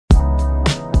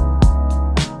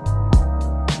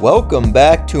Welcome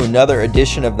back to another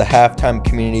edition of the Halftime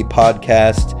Community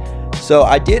Podcast. So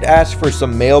I did ask for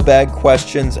some mailbag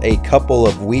questions a couple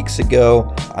of weeks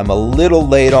ago. I'm a little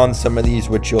late on some of these,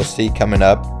 which you'll see coming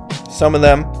up. Some of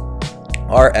them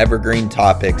are evergreen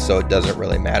topics, so it doesn't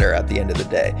really matter at the end of the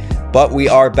day. But we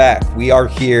are back. We are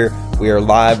here. We are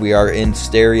live. We are in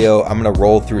stereo. I'm going to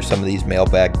roll through some of these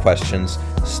mailbag questions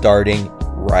starting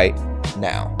right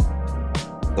now.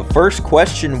 The first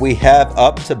question we have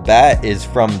up to bat is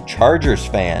from Chargers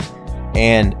fan.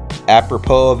 And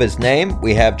apropos of his name,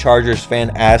 we have Chargers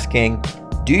fan asking,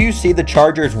 do you see the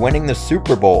Chargers winning the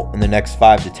Super Bowl in the next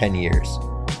 5 to 10 years?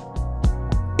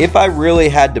 If I really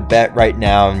had to bet right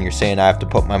now, and you're saying I have to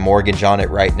put my mortgage on it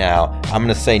right now, I'm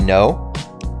going to say no.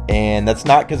 And that's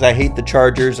not because I hate the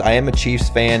Chargers. I am a Chiefs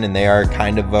fan, and they are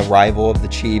kind of a rival of the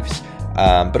Chiefs.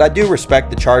 But I do respect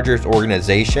the Chargers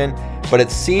organization. But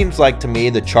it seems like to me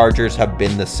the Chargers have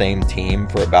been the same team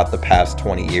for about the past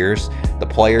 20 years. The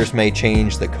players may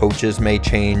change, the coaches may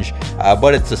change,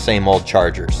 but it's the same old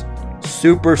Chargers.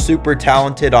 Super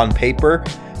talented on paper,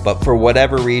 but for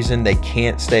whatever reason, they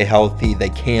can't stay healthy. They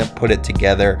can't put it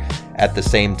together at the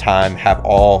same time, have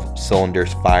all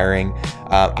cylinders firing.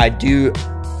 I do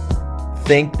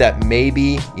think that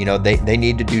maybe, they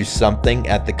need to do something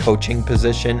at the coaching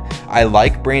position. I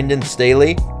like Brandon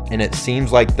Staley, and it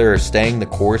seems like they're staying the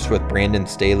course with Brandon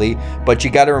Staley. But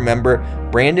you got to remember,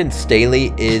 Brandon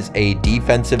Staley is a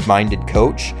defensive-minded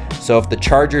coach. So if the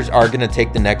Chargers are going to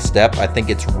take the next step, I think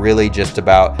it's really just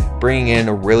about bringing in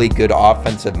a really good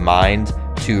offensive mind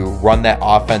to run that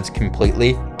offense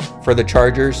completely for the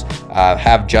Chargers.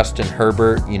 Have Justin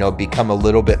Herbert, become a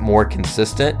little bit more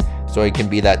consistent so he can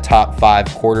be that top 5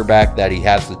 quarterback that he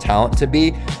has the talent to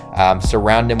be.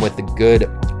 Surround him with a good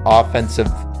offensive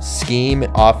scheme,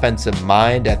 offensive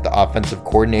mind at the offensive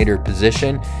coordinator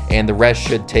position, and the rest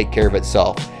should take care of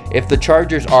itself. If the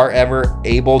Chargers are ever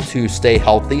able to stay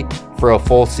healthy for a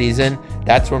full season,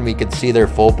 that's when we could see their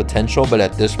full potential. But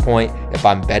at this point, if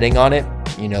I'm betting on it,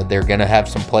 they're going to have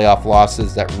some playoff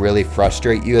losses that really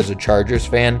frustrate you as a Chargers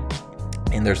fan,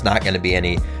 and there's not going to be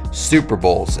any Super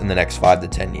Bowls in the next 5 to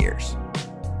 10 years.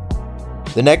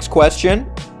 The next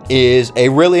question is a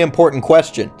really important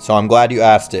question, so I'm glad you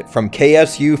asked it. From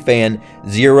KSU fan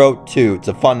 02, it's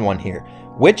a fun one here.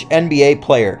 Which NBA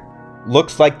player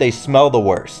looks like they smell the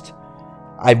worst?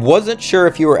 I wasn't sure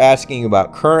if you were asking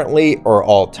about currently or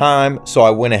all time, so I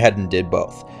went ahead and did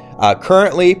both.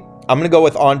 Currently, I'm going to go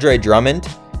with Andre Drummond.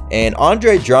 And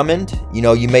Andre Drummond,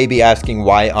 you may be asking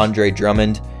why Andre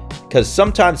Drummond, because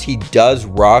sometimes he does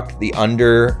rock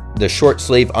the short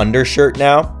sleeve undershirt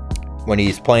now when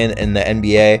he's playing in the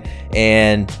NBA,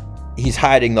 and he's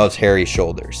hiding those hairy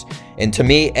shoulders. And to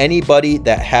me, anybody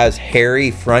that has hairy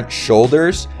front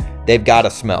shoulders, they've got to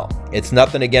smell. It's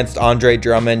nothing against Andre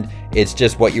Drummond. It's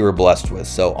just what you were blessed with.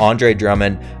 So Andre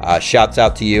Drummond, shouts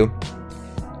out to you.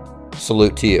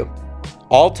 Salute to you.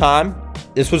 All time,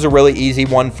 this was a really easy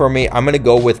one for me. I'm going to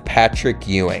go with Patrick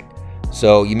Ewing.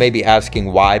 So you may be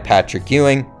asking why Patrick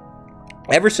Ewing.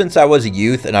 Ever since I was a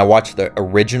youth and I watched the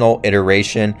original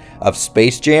iteration of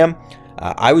Space Jam,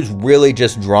 I was really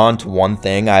just drawn to one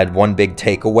thing. I had one big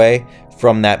takeaway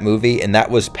from that movie, and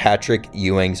that was Patrick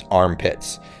Ewing's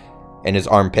armpits and his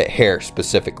armpit hair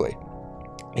specifically.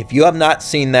 If you have not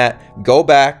seen that, go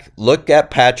back, look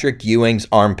at Patrick Ewing's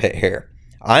armpit hair.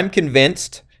 I'm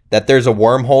convinced that there's a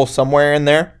wormhole somewhere in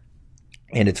there,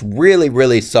 and it's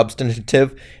really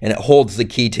substantive, and it holds the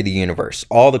key to the universe.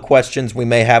 All the questions we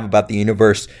may have about the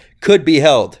universe could be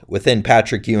held within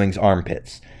Patrick Ewing's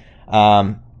armpits.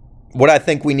 What I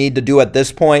think we need to do at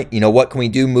this point, what can we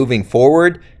do moving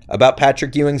forward about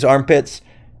Patrick Ewing's armpits?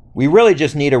 We really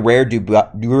just need a rare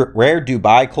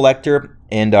Dubai collector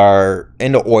and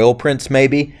into oil prints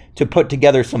maybe to put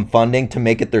together some funding to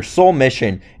make it their sole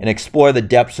mission and explore the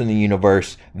depths of the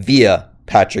universe via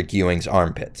Patrick Ewing's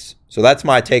armpits. So that's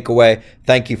my takeaway.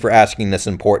 Thank you for asking this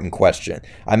important question.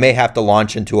 I may have to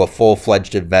launch into a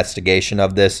full-fledged investigation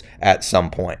of this at some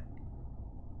point.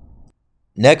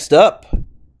 Next up,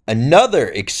 another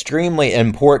extremely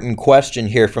important question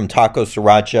here from Taco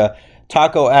Sriracha.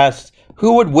 Taco asks,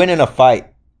 who would win in a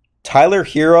fight? Tyler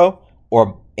Hero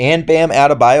and Bam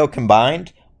Adebayo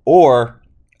combined, or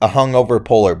a hungover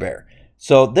polar bear?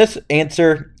 So this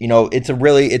answer,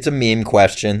 it's a meme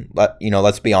question.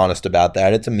 Let's be honest about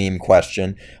that. It's a meme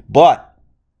question. But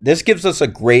this gives us a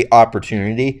great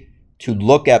opportunity to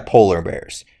look at polar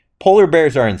bears. Polar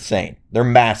bears are insane. They're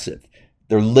massive.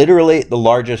 They're literally the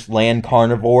largest land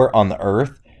carnivore on the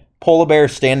earth. Polar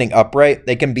bears standing upright,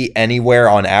 they can be anywhere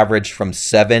on average from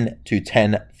 7 to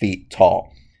 10 feet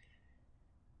tall.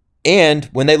 And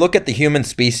when they look at the human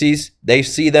species, they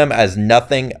see them as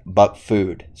nothing but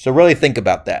food. So really think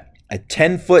about that. A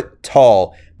 10-foot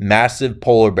tall, massive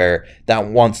polar bear that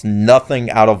wants nothing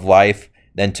out of life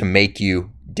than to make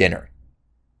you dinner.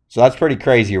 So that's pretty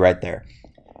crazy right there.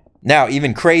 Now,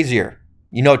 even crazier,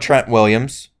 you know Trent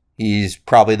Williams. He's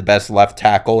probably the best left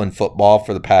tackle in football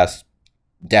for the past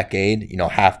decade,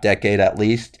 half decade at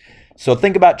least. So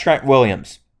think about Trent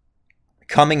Williams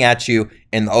coming at you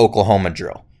in the Oklahoma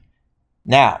drill.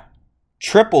 Now,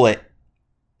 triple it,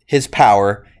 his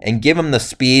power, and give him the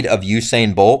speed of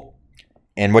Usain Bolt.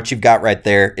 And what you've got right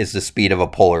there is the speed of a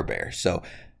polar bear. So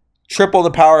triple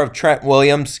the power of Trent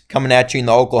Williams coming at you in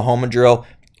the Oklahoma drill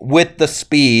with the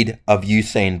speed of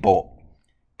Usain Bolt,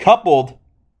 coupled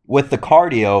with the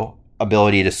cardio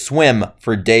ability to swim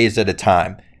for days at a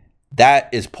time. That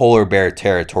is polar bear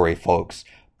territory, folks.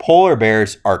 Polar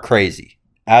bears are crazy,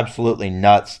 absolutely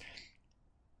nuts.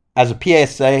 As a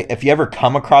PSA, if you ever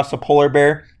come across a polar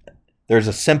bear, there's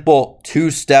a simple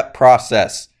 2-step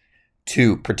process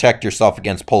to protect yourself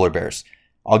against polar bears.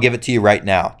 I'll give it to you right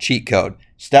now. Cheat code.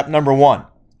 Step number 1,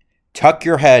 tuck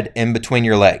your head in between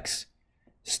your legs.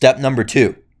 Step number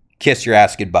 2, kiss your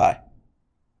ass goodbye.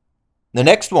 The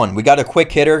next one, we got a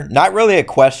quick hitter. Not really a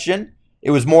question.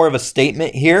 It was more of a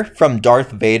statement here from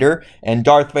Darth Vader. And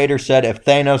Darth Vader said if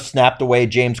Thanos snapped away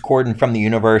James Corden from the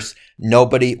universe,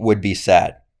 nobody would be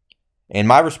sad. And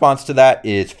my response to that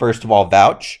is, first of all,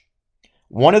 vouch.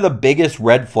 One of the biggest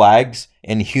red flags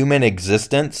in human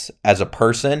existence as a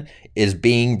person is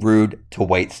being rude to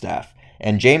waitstaff.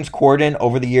 And James Corden,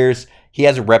 over the years, he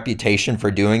has a reputation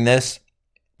for doing this.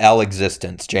 L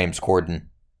existence, James Corden.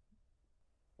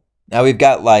 Now we've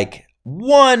got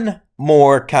one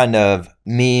more kind of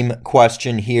meme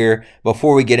question here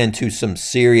before we get into some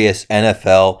serious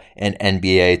NFL and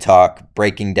NBA talk,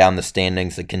 breaking down the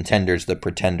standings, the contenders, the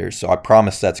pretenders. So I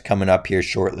promise that's coming up here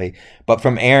shortly. But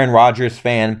from Aaron Rodgers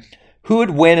fan, who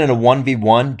would win in a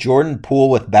 1v1, Jordan Poole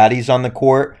with baddies on the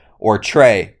court or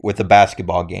Trey with a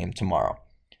basketball game tomorrow?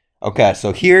 Okay,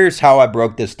 so here's how I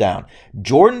broke this down.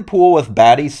 Jordan Poole with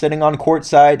baddies sitting on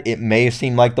courtside, it may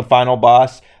seem like the final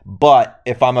boss, but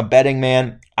if I'm a betting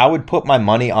man, I would put my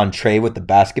money on Trey with the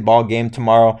basketball game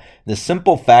tomorrow. The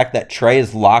simple fact that Trey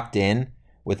is locked in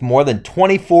with more than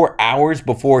 24 hours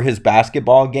before his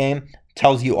basketball game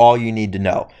tells you all you need to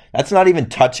know. That's not even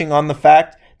touching on the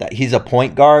fact that he's a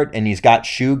point guard and he's got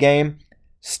shoe game.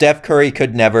 Steph Curry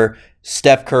could never.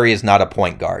 Steph Curry is not a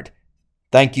point guard.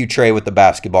 Thank you, Trey, with the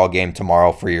basketball game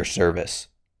tomorrow for your service.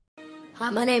 Hi,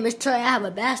 my name is Trey. I have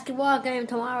a basketball game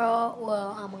tomorrow.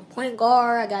 Well, I'm a point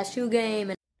guard. I got shoe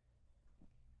game.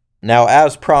 Now,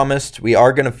 as promised, we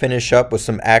are going to finish up with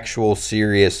some actual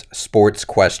serious sports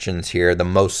questions here. The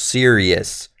most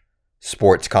serious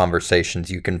sports conversations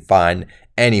you can find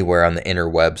anywhere on the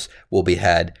interwebs will be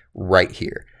had right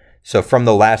here. So from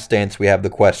The Last Dance, we have the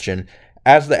question,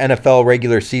 as the NFL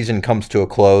regular season comes to a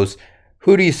close,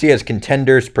 who do you see as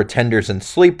contenders, pretenders, and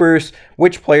sleepers?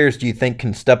 Which players do you think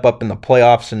can step up in the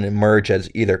playoffs and emerge as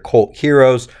either cult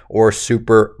heroes or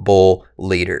Super Bowl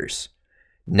leaders?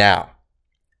 Now,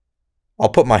 I'll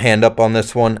put my hand up on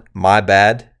this one. My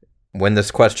bad. When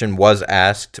this question was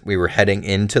asked, we were heading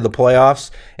into the playoffs.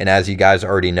 And as you guys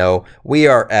already know, we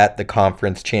are at the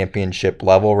conference championship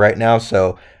level right now.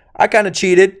 So I kind of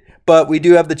cheated, but we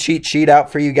do have the cheat sheet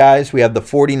out for you guys. We have the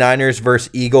 49ers versus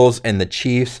Eagles and the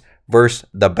Chiefs versus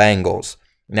the Bengals.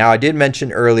 Now, I did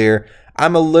mention earlier,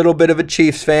 I'm a little bit of a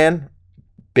Chiefs fan.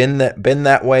 Been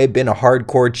that way, been a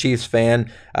hardcore Chiefs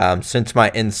fan since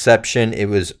my inception. It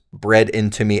was bred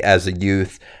into me as a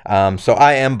youth. So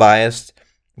I am biased.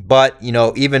 But,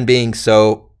 even being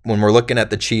so, when we're looking at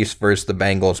the Chiefs versus the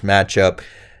Bengals matchup,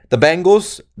 the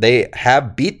Bengals, they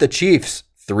have beat the Chiefs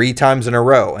 3 times in a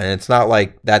row. And it's not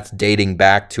like that's dating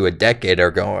back to a decade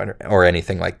ago or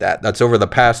anything like that. That's over the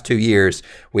past 2 years.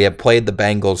 We have played the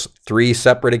Bengals 3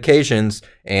 separate occasions,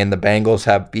 and the Bengals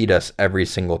have beat us every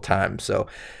single time.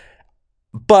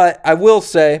 But I will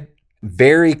say,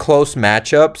 very close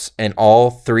matchups in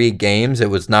all 3 games. It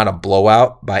was not a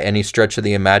blowout by any stretch of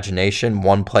the imagination.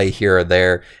 One play here or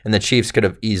there, and the Chiefs could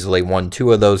have easily won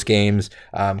 2 of those games.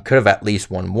 Could have at least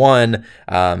won 1.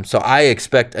 So I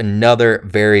expect another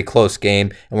very close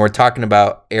game, and we're talking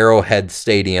about Arrowhead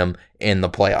Stadium in the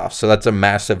playoffs. So that's a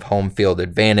massive home field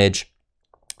advantage.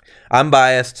 I'm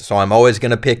biased, so I'm always going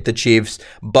to pick the Chiefs,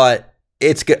 but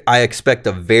I expect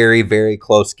a very, very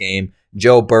close game.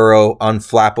 Joe Burrow,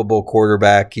 unflappable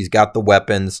quarterback. He's got the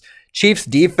weapons. Chiefs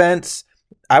defense,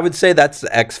 I would say that's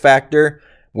the X factor.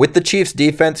 With the Chiefs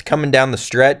defense coming down the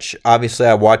stretch, obviously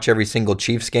I watch every single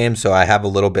Chiefs game, so I have a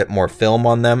little bit more film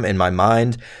on them in my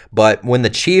mind. But when the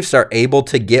Chiefs are able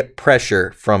to get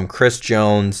pressure from Chris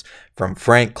Jones, from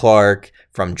Frank Clark,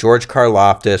 from George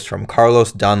Karlaftis, from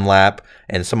Carlos Dunlap,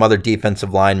 and some other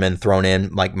defensive linemen thrown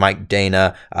in like Mike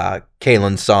Dana,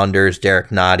 Kalen Saunders,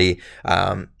 Derek Nottie,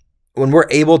 when we're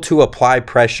able to apply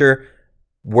pressure,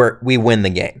 we win the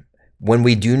game. When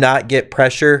we do not get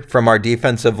pressure from our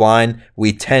defensive line,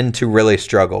 we tend to really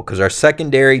struggle because our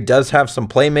secondary does have some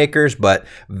playmakers, but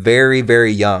very,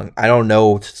 very young. I don't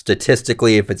know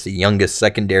statistically if it's the youngest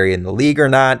secondary in the league or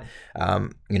not.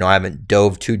 I haven't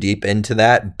dove too deep into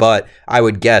that, but I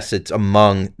would guess it's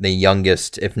among the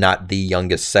youngest, if not the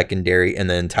youngest secondary in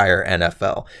the entire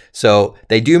NFL. So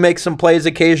they do make some plays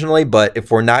occasionally, but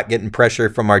if we're not getting pressure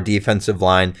from our defensive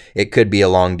line, it could be a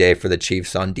long day for the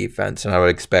Chiefs on defense. And I would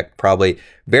expect probably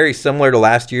very similar to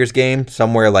last year's game,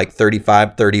 somewhere like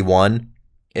 35-31,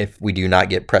 if we do not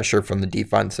get pressure from the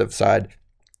defensive side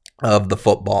of the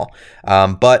football.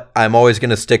 But I'm always going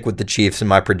to stick with the Chiefs in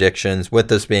my predictions, with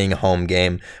this being a home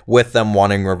game, with them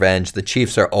wanting revenge. The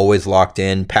Chiefs are always locked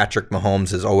in. Patrick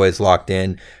Mahomes is always locked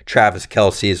in. Travis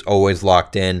Kelce is always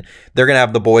locked in. They're going to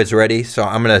have the boys ready, so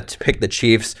I'm going to pick the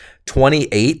Chiefs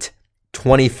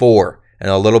 28-24, and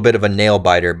a little bit of a nail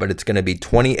biter, but it's going to be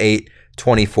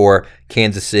 28-24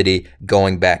 Kansas City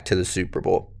going back to the Super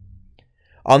Bowl.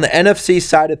 On the NFC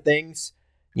side of things,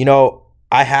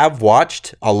 I have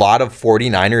watched a lot of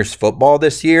 49ers football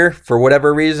this year for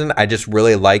whatever reason. I just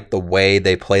really like the way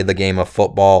they play the game of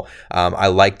football. I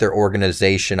like their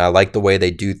organization. I like the way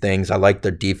they do things. I like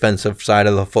their defensive side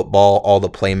of the football, all the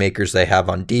playmakers they have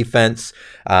on defense.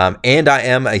 And I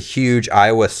am a huge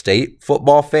Iowa State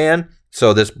football fan.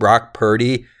 So this Brock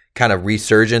Purdy kind of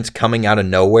resurgence coming out of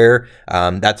nowhere,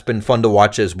 that's been fun to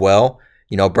watch as well.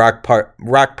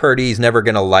 Brock Purdy's never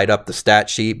going to light up the stat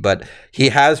sheet, but he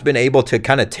has been able to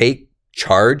kind of take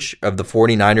charge of the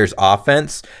 49ers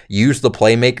offense, use the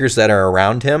playmakers that are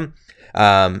around him,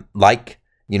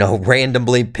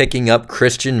 randomly picking up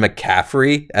Christian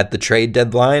McCaffrey at the trade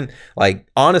deadline. Like,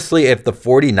 honestly, if the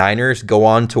 49ers go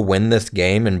on to win this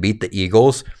game and beat the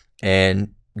Eagles and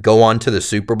go on to the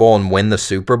Super Bowl and win the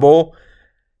Super Bowl,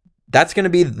 that's going to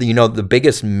be, the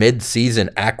biggest mid-season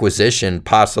acquisition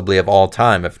possibly of all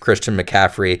time if Christian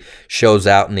McCaffrey shows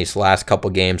out in these last couple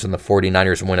games and the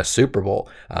 49ers win a Super Bowl.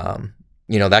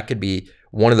 That could be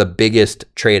one of the biggest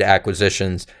trade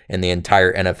acquisitions in the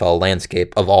entire NFL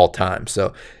landscape of all time.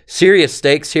 So serious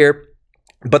stakes here.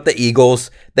 But the Eagles,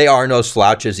 they are no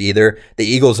slouches either. The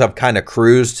Eagles have kind of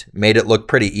cruised, made it look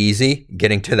pretty easy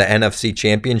getting to the NFC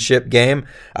Championship game.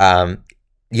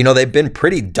 They've been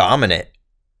pretty dominant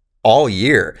all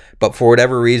year, but for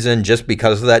whatever reason, just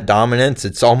because of that dominance,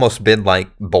 it's almost been like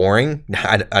boring.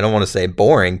 I don't want to say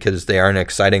boring because they are an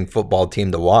exciting football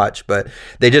team to watch, but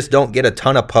they just don't get a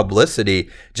ton of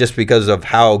publicity just because of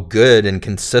how good and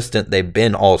consistent they've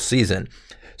been all season.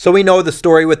 So we know the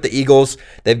story with the Eagles.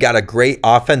 They've got a great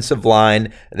offensive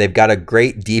line. They've got a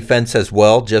great defense as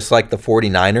well, just like the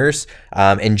 49ers.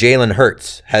 And Jalen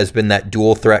Hurts has been that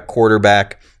dual threat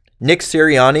quarterback. Nick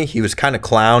Sirianni, he was kind of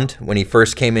clowned when he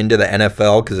first came into the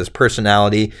NFL because his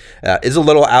personality is a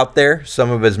little out there. Some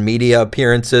of his media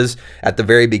appearances at the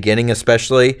very beginning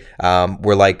especially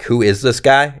were like, who is this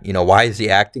guy? Why is he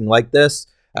acting like this?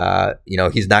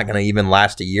 He's not going to even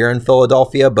last a year in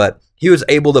Philadelphia, but he was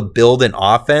able to build an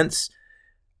offense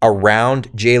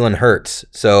around Jalen Hurts.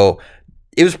 So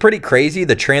it was pretty crazy,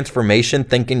 the transformation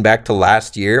thinking back to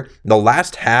last year. The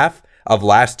last half of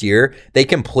last year, they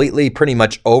completely pretty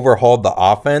much overhauled the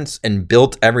offense and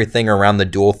built everything around the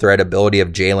dual threat ability of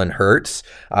Jalen Hurts.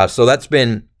 So that's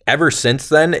been, ever since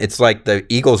then, it's like the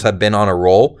Eagles have been on a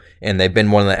roll, and they've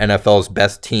been one of the NFL's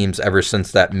best teams ever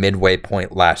since that midway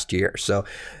point last year. So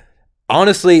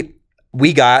honestly,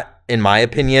 we got, in my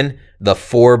opinion, the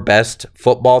 4 best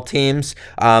football teams.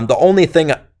 The only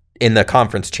thing in the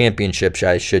conference championship,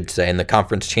 I should say, in the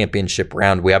conference championship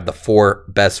round, we have the 4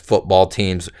 best football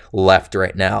teams left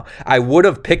right now. I would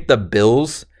have picked the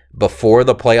Bills before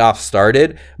the playoffs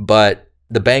started, but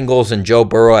the Bengals and Joe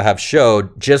Burrow have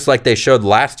showed, just like they showed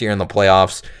last year in the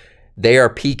playoffs, they are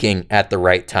peaking at the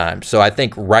right time. So I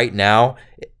think right now,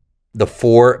 the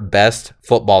 4 best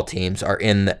football teams are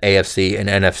in the AFC and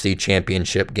NFC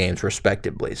championship games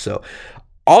respectively. So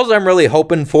all I'm really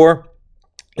hoping for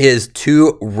is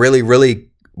 2 really, really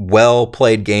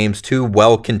well-played games, 2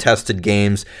 well-contested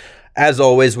games. As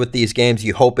always with these games,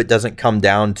 you hope it doesn't come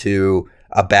down to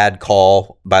a bad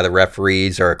call by the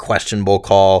referees or a questionable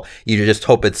call. You just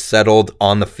hope it's settled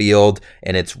on the field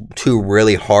and it's two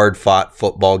really hard fought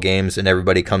football games and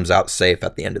everybody comes out safe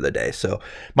at the end of the day. So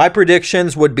my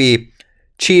predictions would be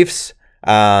Chiefs,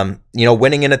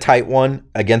 winning in a tight one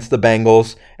against the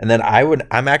Bengals. And then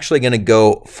I'm actually going to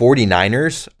go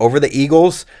 49ers over the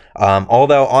Eagles.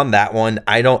 Although on that one,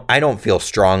 I don't feel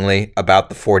strongly about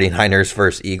the 49ers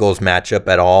versus Eagles matchup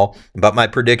at all. But my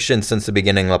prediction since the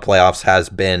beginning of the playoffs has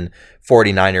been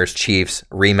 49ers Chiefs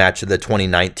rematch of the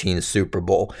 2019 Super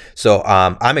Bowl. So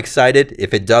I'm excited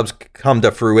if it does come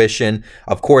to fruition.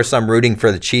 Of course, I'm rooting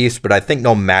for the Chiefs, but I think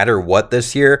no matter what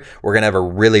this year, we're going to have a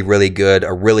really, really good,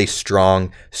 a really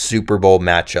strong Super Bowl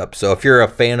matchup. So if you're a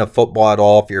fan of football at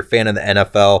all, if you're a fan of the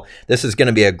NFL, this is going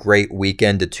to be a great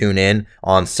weekend to tune in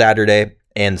on Saturday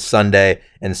and Sunday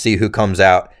and see who comes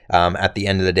out at the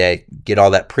end of the day. Get all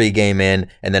that pregame in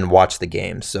and then watch the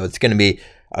games. So it's going to be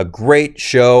a great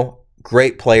show,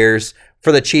 great players.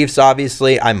 For the Chiefs,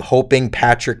 obviously, I'm hoping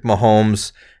Patrick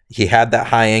Mahomes, he had that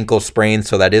high ankle sprain,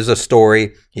 so that is a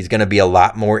story. He's going to be a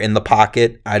lot more in the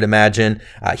pocket, I'd imagine.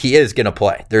 He is going to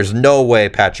play. There's no way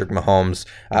Patrick Mahomes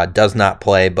does not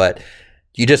play, but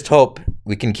you just hope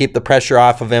we can keep the pressure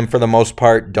off of him for the most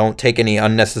part. Don't take any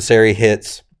unnecessary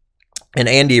hits. And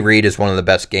Andy Reid is one of the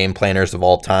best game planners of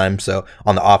all time, so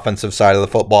on the offensive side of the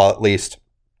football at least.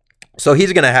 So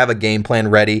he's going to have a game plan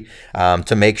ready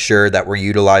to make sure that we're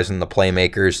utilizing the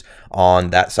playmakers on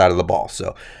that side of the ball.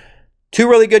 So two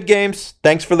really good games.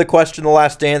 Thanks for the question, The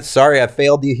Last Dance. Sorry I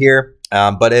failed you here.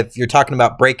 But if you're talking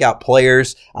about breakout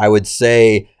players, I would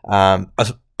say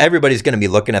everybody's going to be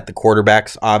looking at the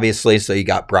quarterbacks, obviously. So you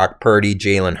got Brock Purdy,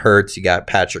 Jalen Hurts, you got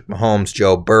Patrick Mahomes,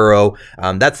 Joe Burrow.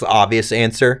 That's the obvious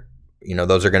answer.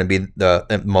 Those are going to be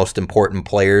the most important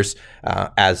players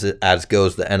as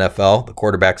goes the NFL. The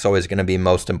quarterback's always going to be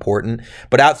most important.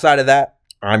 But outside of that,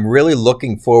 I'm really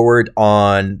looking forward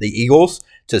on the Eagles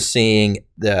to seeing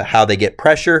how they get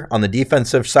pressure on the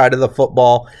defensive side of the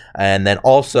football. And then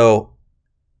also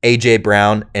A.J.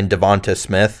 Brown and Devonta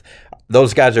Smith.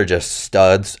 Those guys are just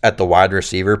studs at the wide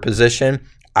receiver position.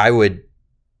 I would,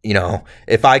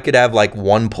 if I could have like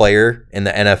one player in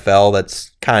the NFL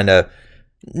that's kind of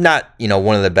not,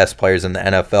 one of the best players in the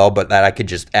NFL, but that I could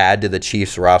just add to the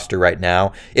Chiefs roster right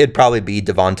now, it'd probably be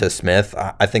Devonta Smith.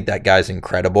 I think that guy's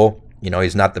incredible.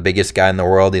 He's not the biggest guy in the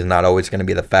world. He's not always going to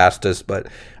be the fastest, but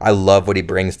I love what he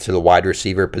brings to the wide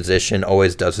receiver position,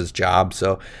 always does his job.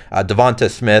 So Devonta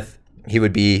Smith, he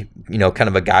would be, kind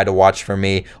of a guy to watch for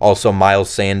me. Also Miles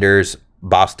Sanders,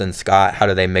 Boston Scott, how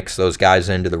do they mix those guys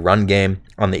into the run game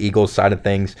on the Eagles side of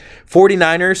things?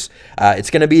 49ers, it's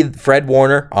going to be Fred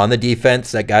Warner on the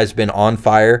defense. That guy's been on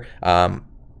fire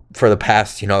for the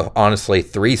past, honestly,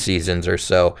 3 seasons or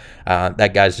so.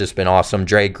 That guy's just been awesome.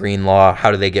 Dre Greenlaw, how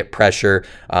do they get pressure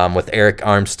with Eric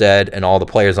Armstead and all the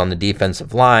players on the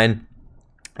defensive line?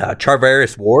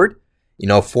 Charvarius Ward,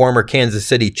 former Kansas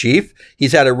City Chief.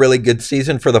 He's had a really good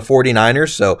season for the 49ers,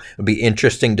 so it'll be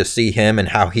interesting to see him and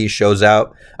how he shows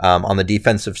out on the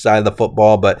defensive side of the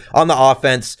football. But on the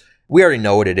offense, we already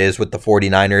know what it is with the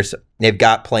 49ers. They've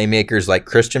got playmakers like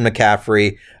Christian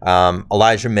McCaffrey,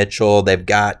 Elijah Mitchell. They've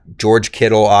got George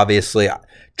Kittle, obviously.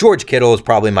 George Kittle is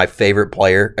probably my favorite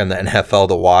player in the NFL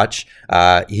to watch.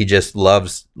 He just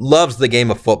loves the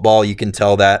game of football. You can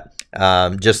tell that.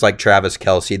 Just like Travis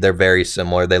Kelce, they're very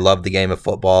similar. They love the game of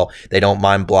football. They don't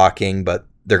mind blocking, but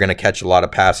they're going to catch a lot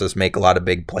of passes, make a lot of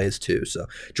big plays too. So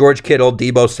George Kittle,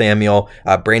 Deebo Samuel,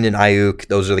 Brandon Ayuk,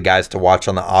 those are the guys to watch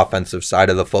on the offensive side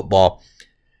of the football.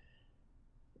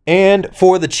 And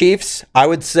for the Chiefs, I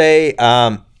would say,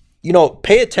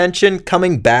 pay attention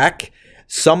coming back.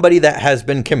 Somebody that has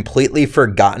been completely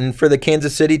forgotten for the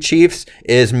Kansas City Chiefs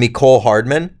is Mecole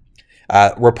Hardman.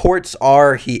 Reports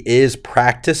are he is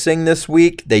practicing this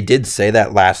week. They did say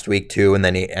that last week too, and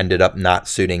then he ended up not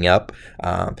suiting up.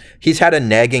 He's had a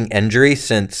nagging injury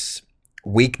since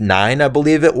week 9, I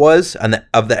believe it was,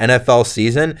 of the NFL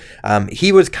season.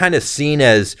 He was kind of seen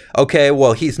as, okay,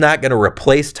 well, he's not going to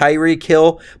replace Tyreek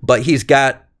Hill, but he's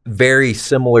got very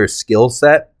similar skill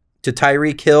set to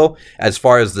Tyreek Hill as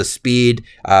far as the speed,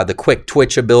 the quick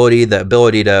twitch ability, the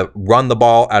ability to run the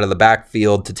ball out of the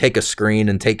backfield, to take a screen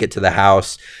and take it to the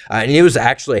house. And he was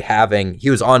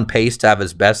on pace to have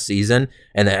his best season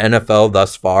in the NFL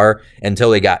thus far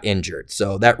until he got injured.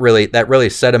 So that really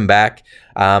set him back.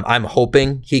 I'm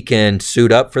hoping he can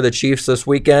suit up for the Chiefs this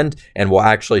weekend and we'll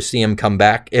actually see him come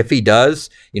back. If he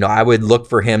does, I would look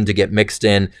for him to get mixed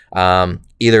in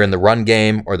either in the run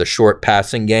game or the short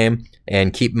passing game,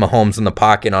 and keep Mahomes in the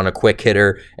pocket on a quick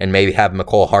hitter, and maybe have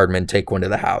Mecole Hardman take one to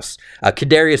the house.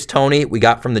 Kadarius Toney, we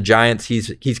got from the Giants.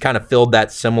 He's kind of filled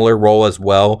that similar role as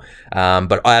well.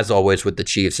 But as always with the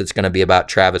Chiefs, it's going to be about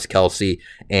Travis Kelce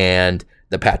and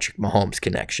the Patrick Mahomes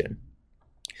connection.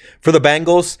 For the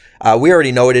Bengals, we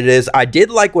already know what it is. I did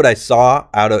like what I saw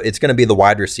out of, it's going to be the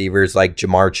wide receivers like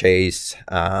Jamar Chase,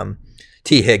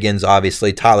 T. Higgins,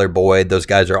 obviously, Tyler Boyd. Those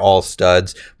guys are all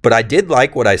studs. But I did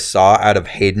like what I saw out of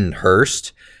Hayden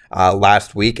Hurst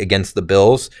last week against the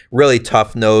Bills. Really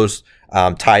tough-nosed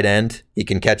tight end. He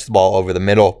can catch the ball over the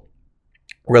middle.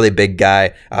 Really big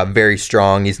guy, very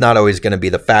strong. He's not always going to be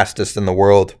the fastest in the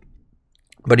world,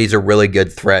 but he's a really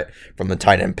good threat from the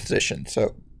tight end position.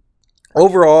 So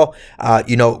overall,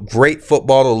 great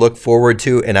football to look forward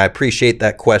to, and I appreciate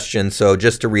that question. So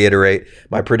just to reiterate,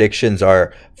 my predictions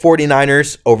are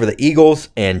 49ers over the Eagles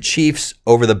and Chiefs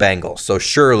over the Bengals. So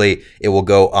surely it will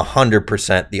go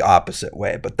 100% the opposite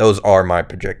way, but those are my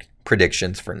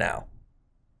predictions for now.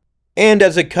 And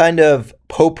as a kind of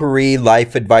potpourri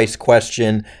life advice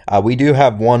question, we do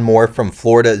have one more from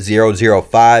Florida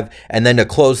 005. And then to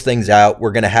close things out,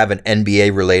 we're going to have an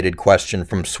NBA related question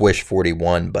from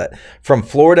Swish41. But from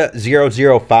Florida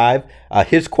 005,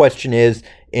 his question is,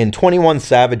 in 21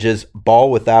 Savage's Ball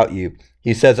Without You,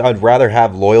 he says, I'd rather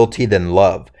have loyalty than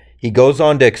love. He goes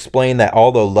on to explain that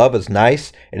although love is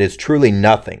nice, it is truly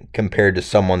nothing compared to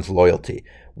someone's loyalty.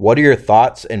 What are your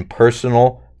thoughts and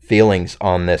personal feelings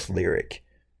on this lyric?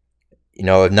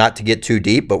 Not to get too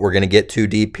deep, but we're going to get too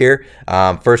deep here.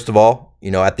 First of all,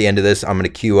 at the end of this, I'm going to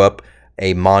cue up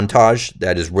a montage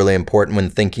that is really important when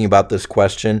thinking about this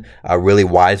question. Really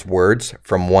wise words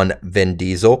from one Vin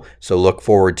Diesel. So look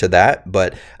forward to that.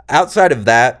 But outside of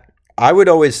that, I would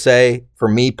always say, for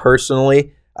me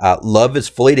personally, love is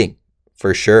fleeting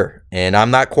for sure. And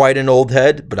I'm not quite an old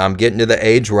head, but I'm getting to the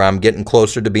age where I'm getting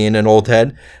closer to being an old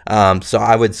head. So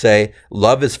I would say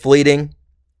love is fleeting.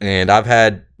 And I've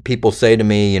had people say to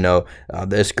me,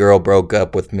 this girl broke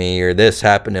up with me, or this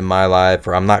happened in my life,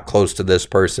 or I'm not close to this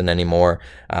person anymore.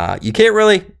 You can't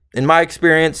really, in my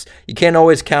experience, you can't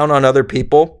always count on other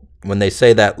people when they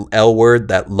say that L word,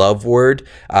 that love word.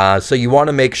 So you want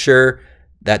to make sure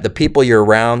that the people you're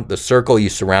around, the circle you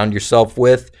surround yourself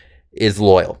with, is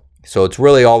loyal. So it's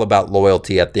really all about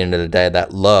loyalty at the end of the day.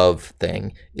 That love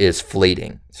thing is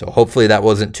fleeting. So hopefully that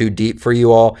wasn't too deep for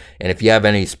you all. And if you have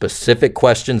any specific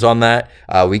questions on that,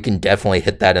 we can definitely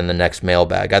hit that in the next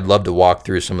mailbag. I'd love to walk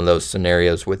through some of those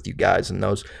scenarios with you guys and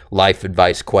those life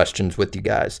advice questions with you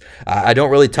guys. I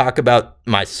don't really talk about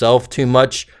myself too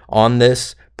much on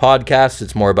this podcast.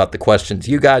 It's more about the questions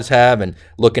you guys have and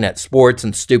looking at sports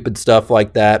and stupid stuff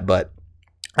like that. But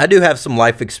I do have some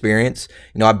life experience.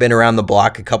 I've been around the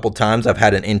block a couple times. I've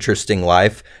had an interesting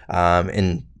life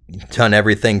and done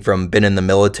everything from been in the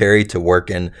military to work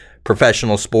in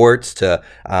professional sports to,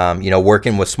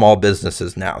 working with small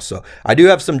businesses now. So I do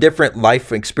have some different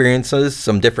life experiences,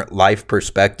 some different life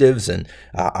perspectives, and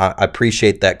I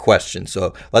appreciate that question.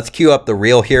 So let's cue up the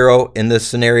real hero in this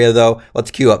scenario, though.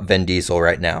 Let's cue up Vin Diesel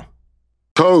right now.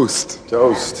 Toast.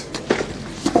 Toast.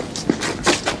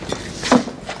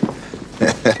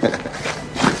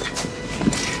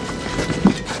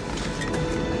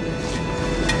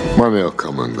 Money will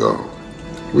come and go.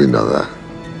 We know that.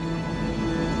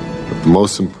 But the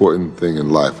most important thing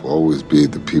in life will always be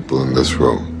the people in this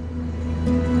room.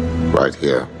 Right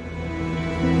here.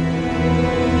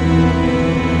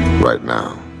 Right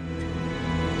now.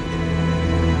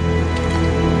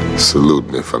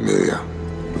 Salute, mi familia.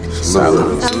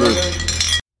 Salute.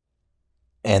 Salute.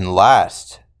 And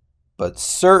last, but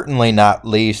certainly not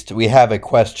least, we have a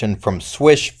question from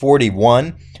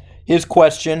Swish41. His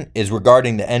question is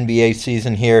regarding the NBA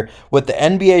season here. With the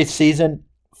NBA season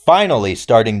finally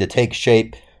starting to take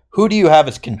shape, who do you have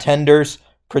as contenders,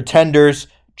 pretenders,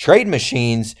 trade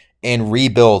machines, and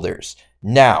rebuilders?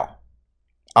 Now,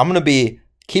 I'm going to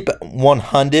keep it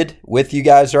 100 with you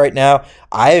guys right now.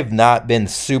 I have not been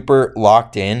super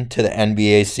locked in to the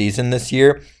NBA season this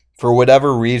year. For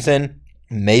whatever reason,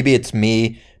 maybe it's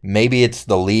me, maybe it's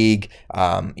the league,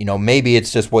 maybe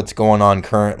it's just what's going on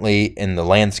currently in the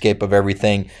landscape of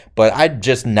everything, but I've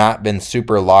just not been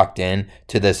super locked in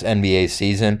to this NBA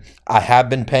season. I have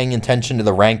been paying attention to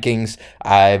the rankings.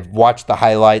 I've watched the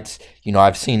highlights.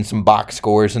 I've seen some box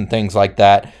scores and things like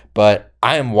that, but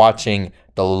I am watching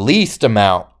the least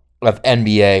amount of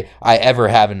NBA I ever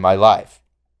have in my life.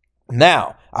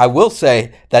 Now, I will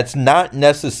say that's not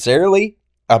necessarily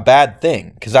a bad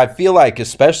thing, because I feel like,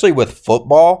 especially with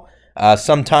football,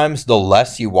 sometimes the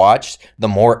less you watch, the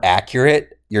more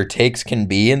accurate your takes can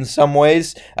be in some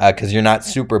ways, because you're not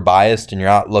super biased and you're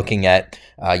not looking at,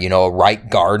 a right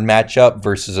guard matchup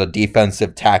versus a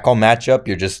defensive tackle matchup.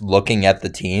 You're just looking at the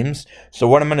teams. So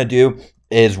what I'm going to do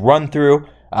is run through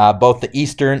both the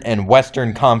Eastern and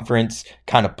Western Conference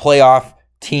kind of playoff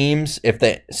teams if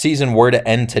the season were to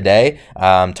end today.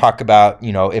 Talk about,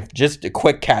 if just a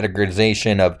quick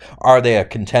categorization of, are they a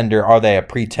contender, are they a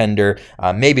pretender,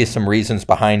 maybe some reasons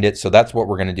behind it. So that's what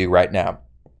we're going to do right now.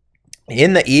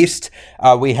 In the East,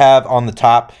 we have on the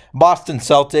top Boston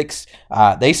Celtics.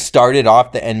 They started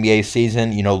off the NBA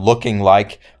season, looking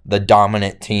like the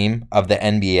dominant team of the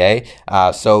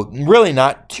NBA. So really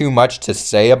not too much to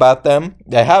say about them.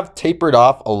 They have tapered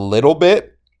off a little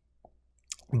bit,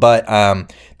 but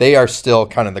they are still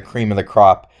kind of the cream of the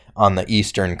crop on the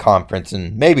Eastern Conference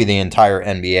and maybe the entire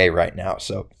NBA right now.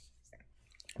 So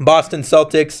Boston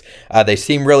Celtics, they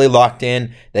seem really locked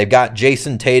in. They've got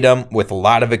Jason Tatum with a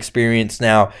lot of experience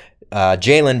now.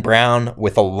 Jaylen Brown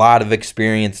with a lot of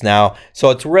experience now. So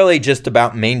it's really just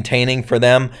about maintaining for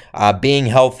them, being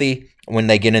healthy when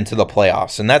they get into the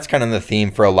playoffs. And that's kind of the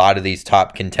theme for a lot of these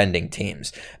top contending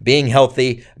teams. Being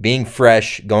healthy, being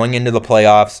fresh, going into the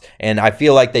playoffs. And I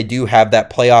feel like they do have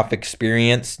that playoff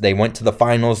experience. They went to the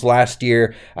finals last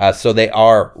year, so they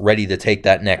are ready to take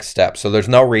that next step. So there's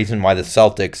no reason why the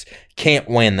Celtics can't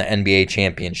win the NBA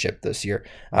championship this year.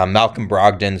 Malcolm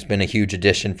Brogdon's been a huge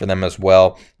addition for them as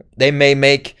well. They may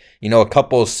make a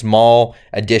couple of small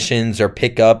additions or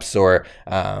pickups or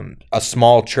a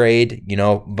small trade,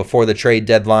 before the trade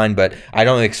deadline, but I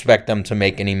don't expect them to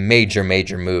make any major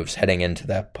moves heading into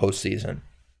that postseason.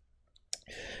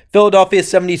 Philadelphia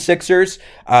 76ers,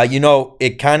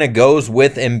 it kind of goes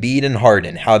with Embiid and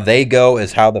Harden. How they go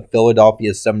is how the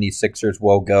Philadelphia 76ers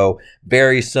will go.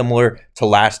 Very similar to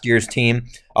last year's team.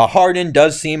 Harden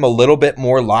does seem a little bit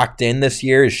more locked in this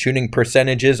year. His shooting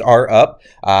percentages are up.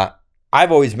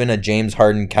 I've always been a James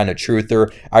Harden kind of truther.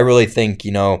 I really think,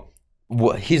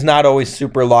 he's not always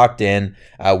super locked in,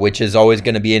 which is always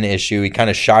going to be an issue. He kind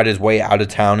of shot his way out of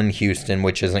town in Houston,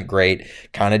 which isn't great.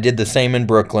 Kind of did the same in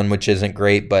Brooklyn, which isn't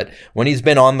great. But when he's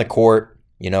been on the court,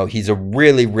 he's a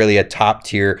really a top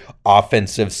tier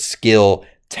offensive skill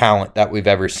talent that we've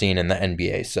ever seen in the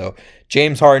NBA. So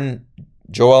James Harden,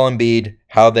 Joel Embiid,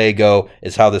 how they go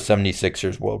is how the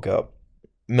 76ers will go.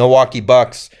 Milwaukee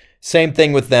Bucks, same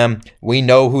thing with them. We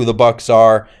know who the Bucks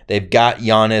are. They've got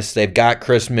Giannis. They've got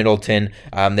Chris Middleton.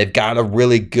 They've got a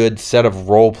really good set of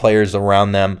role players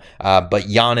around them. But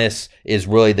Giannis is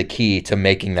really the key to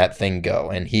making that thing go.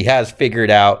 And he has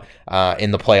figured out in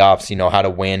the playoffs, how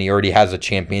to win. He already has a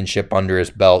championship under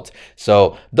his belt.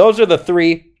 So those are the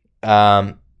three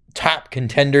top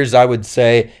contenders, I would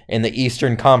say, in the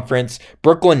Eastern Conference.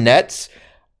 Brooklyn Nets,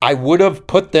 I would have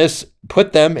put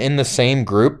them in the same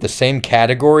group, the same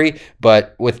category,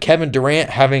 but with Kevin Durant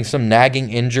having some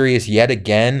nagging injuries yet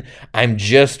again, I'm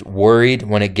just worried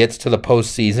when it gets to the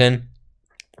postseason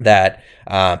that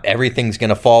everything's going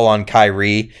to fall on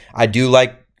Kyrie. I do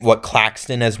like what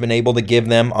Claxton has been able to give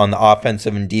them on the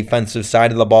offensive and defensive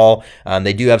side of the ball.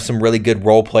 They do have some really good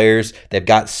role players. They've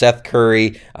got Seth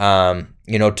Curry,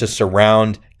 to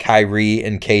surround Kyrie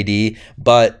and KD,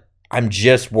 but I'm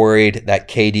just worried that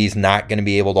KD's not going to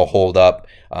be able to hold up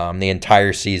the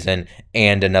entire season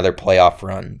and another playoff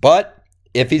run. But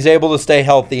if he's able to stay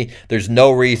healthy, there's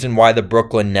no reason why the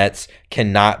Brooklyn Nets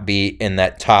cannot be in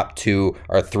that top 2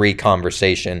 or 3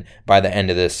 conversation by the end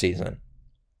of this season.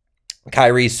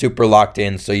 Kyrie's super locked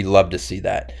in, so you'd love to see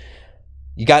that.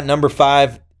 You got number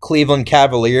 5, Cleveland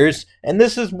Cavaliers, and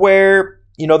this is where,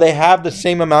 they have the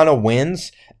same amount of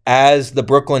wins as the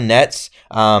Brooklyn Nets.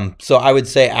 So I would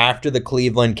say after the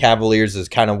Cleveland Cavaliers is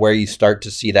kind of where you start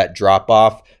to see that drop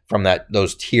off from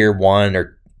those tier 1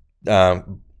 or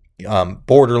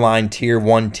borderline tier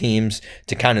 1 teams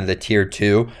to kind of the tier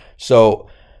 2. So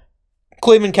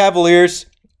Cleveland Cavaliers,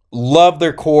 love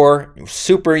their core,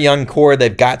 super young core.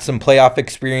 They've got some playoff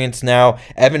experience now.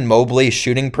 Evan Mobley's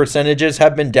shooting percentages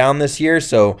have been down this year,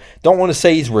 so don't want to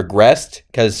say he's regressed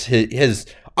because his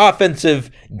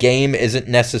offensive game isn't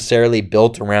necessarily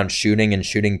built around shooting and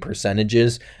shooting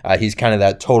percentages. He's kind of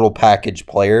that total package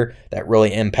player that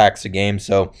really impacts the game.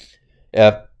 So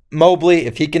Mobley,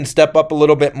 if he can step up a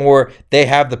little bit more, they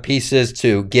have the pieces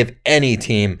to give any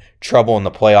team trouble in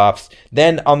the playoffs.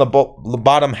 Then on the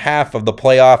bottom half of the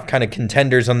playoff kind of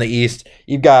contenders on the East,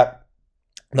 you've got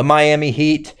the Miami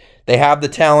Heat. They have the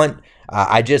talent.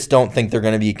 I just don't think they're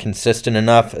going to be consistent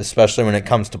enough, especially when it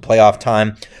comes to playoff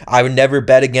time. I would never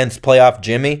bet against playoff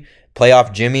Jimmy,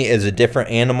 Playoff Jimmy is a different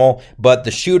animal, but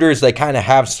the shooters they kind of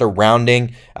have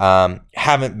surrounding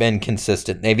haven't been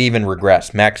consistent. They've even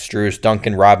regressed. Max Strus,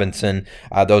 Duncan Robinson,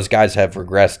 those guys have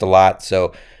regressed a lot.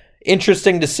 So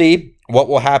interesting to see what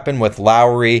will happen with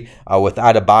Lowry, with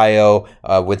Adebayo,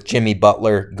 with Jimmy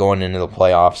Butler going into the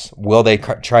playoffs. Will they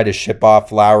try to ship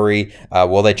off Lowry?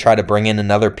 Will they try to bring in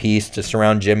another piece to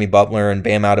surround Jimmy Butler and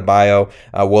Bam Adebayo?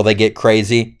 Will they get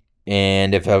crazy?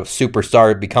 And if a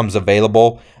superstar becomes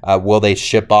available, will they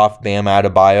ship off Bam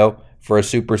Adebayo for a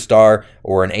superstar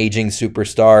or an aging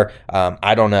superstar?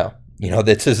 I don't know.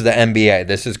 This is the NBA.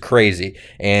 This is crazy.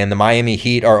 And the Miami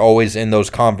Heat are always in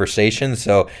those conversations.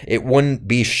 So it wouldn't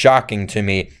be shocking to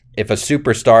me if a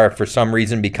superstar for some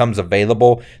reason becomes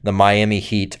available. The Miami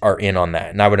Heat are in on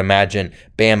that. And I would imagine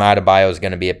Bam Adebayo is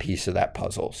going to be a piece of that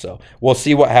puzzle. So we'll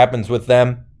see what happens with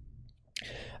them.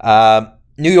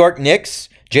 New York Knicks,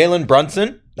 Jalen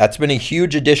Brunson. That's been a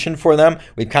huge addition for them.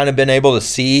 We've kind of been able to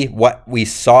see what we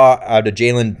saw out of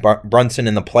Jalen Brunson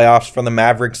in the playoffs for the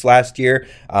Mavericks last year,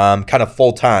 kind of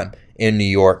full-time in New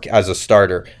York as a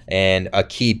starter and a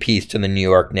key piece to the New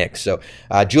York Knicks. So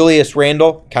Julius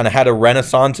Randle kind of had a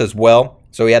renaissance as well.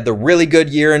 So he had the really good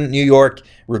year in New York,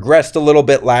 regressed a little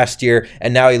bit last year,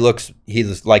 and now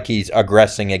he's like he's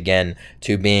aggressing again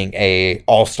to being a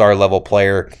all-star level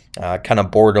player, kind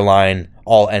of borderline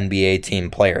all-NBA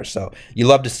team player. So you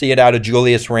love to see it out of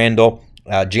Julius Randle,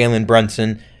 Jalen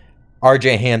Brunson,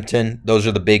 RJ Hampton. Those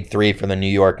are the big three for the New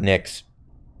York Knicks.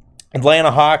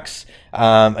 Atlanta Hawks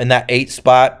in that 8th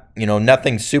spot,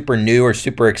 nothing super new or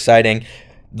super exciting.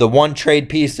 The one trade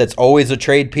piece that's always a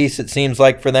trade piece, it seems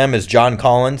like, for them is John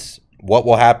Collins. What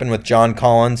will happen with John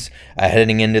Collins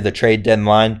heading into the trade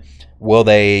deadline? Will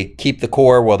they keep the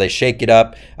core? Will they shake it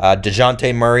up?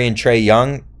 DeJounte Murray and Trae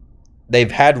Young,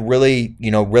 they've had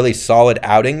really solid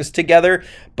outings together,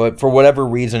 but for whatever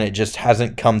reason, it just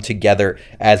hasn't come together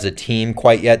as a team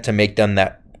quite yet to make them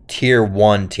that tier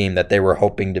 1 team that they were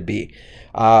hoping to be.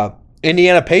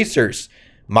 Indiana Pacers,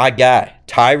 my guy,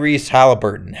 Tyrese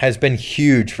Halliburton, has been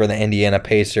huge for the Indiana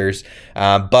Pacers,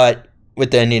 but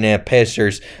with the Indiana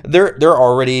Pacers, they're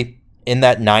already in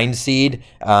that 9 seed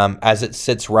as it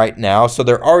sits right now. So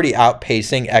they're already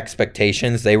outpacing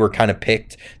expectations. They were kind of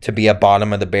picked to be a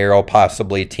bottom of the barrel,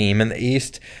 possibly team in the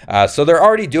East. So they're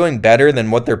already doing better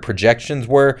than what their projections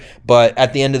were. But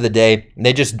at the end of the day,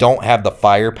 they just don't have the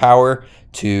firepower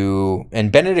to, and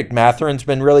Benedict Mathurin's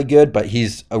been really good, but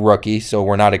he's a rookie, so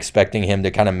we're not expecting him to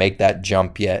kind of make that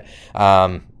jump yet.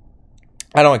 I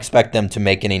don't expect them to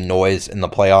make any noise in the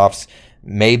playoffs.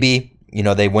 Maybe,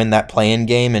 they win that play-in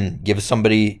game and give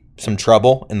somebody some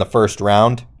trouble in the first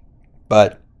round,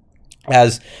 but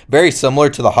as very similar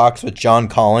to the Hawks with John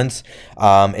Collins,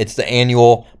 it's the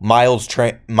annual Miles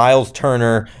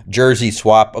Turner jersey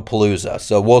swap-a-palooza.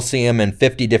 So we'll see him in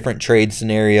 50 different trade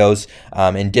scenarios,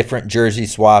 in different jersey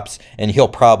swaps, and he'll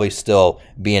probably still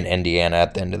be in Indiana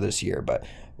at the end of this year. But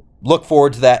look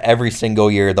forward to that every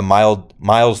single year, the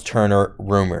Miles Turner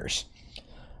rumors.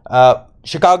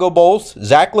 Chicago Bulls,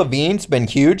 Zach LaVine's been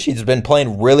huge. He's been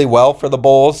playing really well for the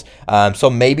Bulls.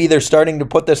 So maybe they're starting to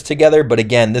put this together. But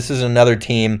again, this is another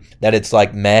team that it's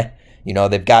like meh.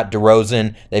 They've got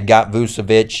DeRozan, they've got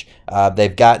Vucevic,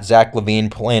 they've got Zach LaVine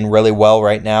playing really well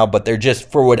right now. But they're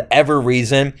just, for whatever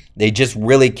reason, they just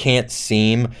really can't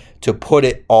seem to put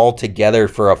it all together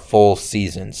for a full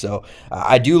season. So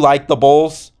I do like the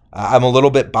Bulls. I'm a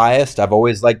little bit biased. I've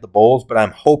always liked the Bulls, but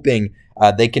I'm hoping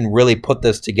they can really put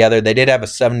this together. They did have a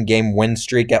 7-game win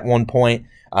streak at one point,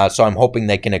 so I'm hoping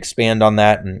they can expand on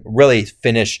that and really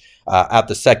finish out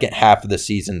the second half of the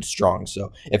season strong.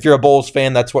 So if you're a Bulls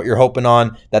fan, that's what you're hoping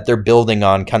on, that they're building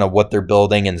on kind of what they're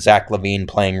building, and Zach LaVine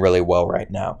playing really well right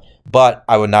now. But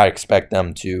I would not expect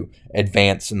them to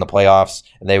advance in the playoffs.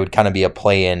 They would kind of be a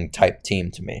play-in type team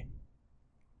to me.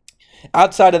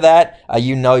 Outside of that,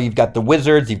 you've got the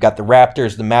Wizards, you've got the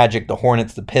Raptors, the Magic, the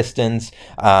Hornets, the Pistons,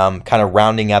 kind of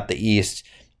rounding out the East.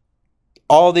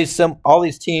 All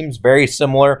these teams very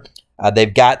similar.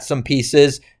 They've got some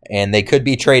pieces, and they could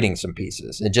be trading some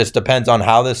pieces. It just depends on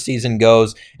how this season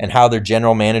goes and how their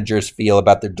general managers feel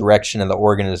about the direction of the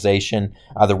organization.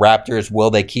 The Raptors, will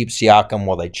they keep Siakam?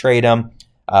 Will they trade him?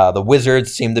 The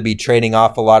Wizards seem to be trading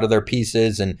off a lot of their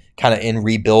pieces and kind of in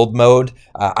rebuild mode.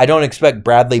 I don't expect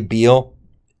Bradley Beal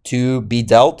to be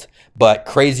dealt, but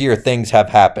crazier things have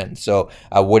happened. So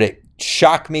would it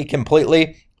shock me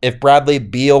completely if Bradley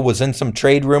Beal was in some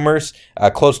trade rumors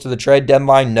close to the trade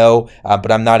deadline? No, but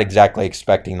I'm not exactly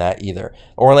expecting that either.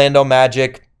 Orlando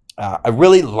Magic, I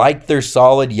really like their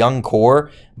solid young core,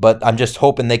 but I'm just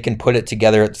hoping they can put it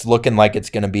together. It's looking like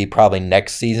it's going to be probably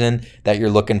next season that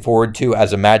you're looking forward to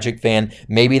as a Magic fan.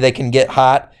 Maybe they can get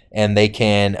hot and they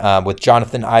can, with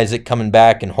Jonathan Isaac coming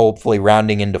back and hopefully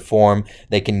rounding into form,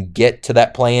 they can get to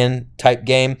that play-in type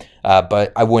game,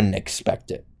 but I wouldn't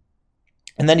expect it.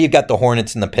 And then you've got the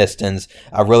Hornets and the Pistons.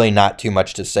 Really not too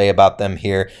much to say about them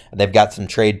here. They've got some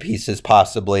trade pieces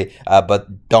possibly,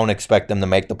 but don't expect them to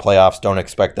make the playoffs. Don't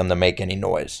expect them to make any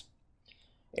noise.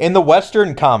 In the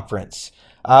Western Conference,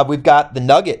 we've got the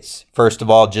Nuggets, first of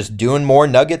all, just doing more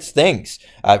Nuggets things.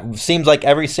 Seems like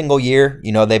every single year,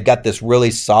 they've got this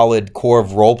really solid core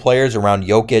of role players around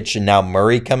Jokic and now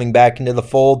Murray coming back into the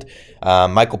fold.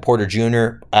 Michael Porter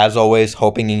Jr., as always,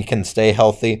 hoping he can stay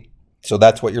healthy. So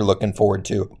that's what you're looking forward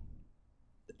to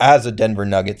as a Denver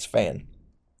Nuggets fan.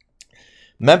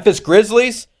 Memphis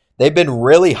Grizzlies, they've been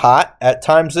really hot at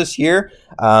times this year.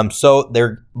 So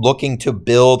they're looking to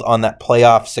build on that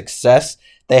playoff success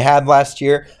they had last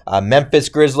year. Memphis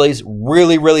Grizzlies,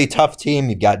 really, really tough team.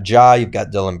 You've got Ja, you've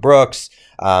got Dillon Brooks.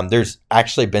 There's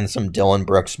actually been some Dillon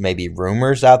Brooks maybe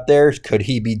rumors out there. Could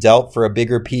he be dealt for a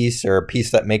bigger piece or a piece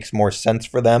that makes more sense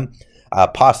for them?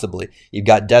 Possibly. You've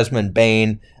got Desmond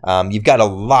Bane. You've got a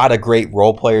lot of great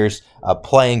role players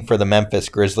playing for the Memphis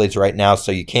Grizzlies right now,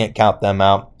 so you can't count them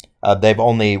out. They've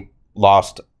only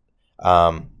lost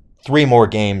 3 more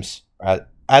games.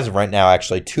 As of right now,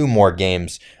 actually, 2 more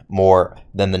games more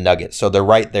than the Nuggets. So they're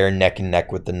right there neck and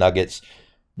neck with the Nuggets.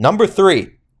 Number 3.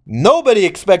 Nobody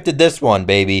expected this one,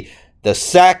 baby. The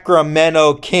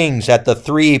Sacramento Kings at the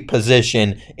 3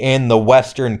 position in the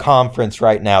Western Conference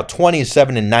right now.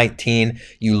 27-19.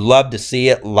 You love to see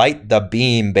it. Light the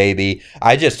beam, baby.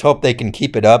 I just hope they can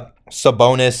keep it up.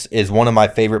 Sabonis is one of my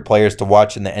favorite players to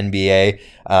watch in the NBA.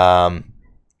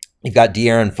 You've got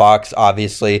De'Aaron Fox,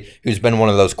 obviously, who's been one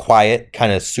of those quiet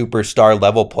kind of superstar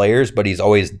level players, but he's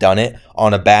always done it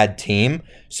on a bad team.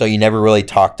 So you never really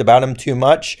talked about him too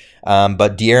much.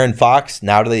 But De'Aaron Fox,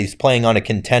 now that he's playing on a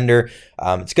contender,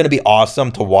 it's going to be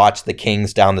awesome to watch the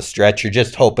Kings down the stretch. You're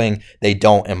just hoping they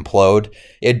don't implode.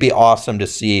 It'd be awesome to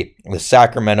see the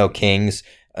Sacramento Kings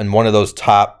and one of those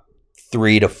top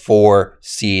 3 to 4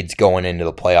 seeds going into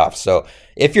the playoffs. So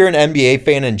if you're an NBA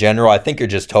fan in general, I think you're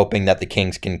just hoping that the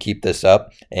Kings can keep this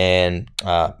up and,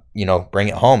 bring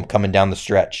it home coming down the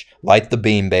stretch. Light the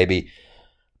beam, baby.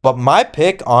 But my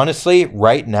pick, honestly,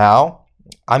 right now,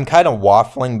 I'm kind of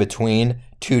waffling between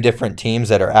 2 different teams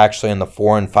that are actually in the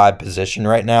 4 and 5 position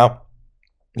right now.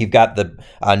 You've got the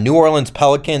New Orleans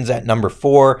Pelicans at number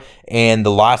 4 and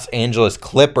the Los Angeles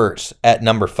Clippers at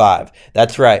number 5.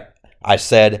 That's right. I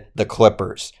said the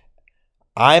Clippers.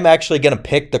 I'm actually going to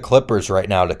pick the Clippers right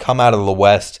now to come out of the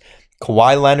West.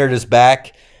 Kawhi Leonard is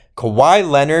back. Kawhi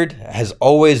Leonard has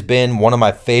always been one of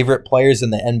my favorite players in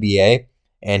the NBA,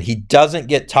 and he doesn't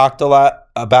get talked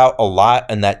about a lot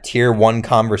in that tier 1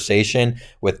 conversation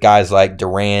with guys like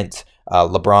Durant,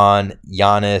 LeBron,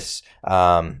 Giannis,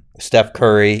 Steph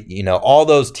Curry, all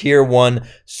those tier 1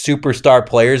 superstar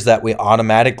players that we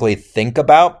automatically think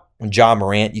about. Ja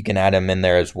Morant, you can add him in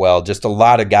there as well. Just a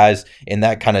lot of guys in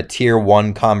that kind of tier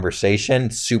 1 conversation,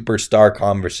 superstar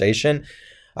conversation.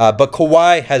 But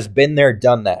Kawhi has been there,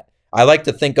 done that. I like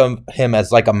to think of him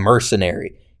as like a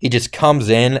mercenary. He just comes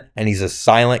in and he's a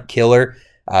silent killer.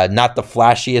 Not the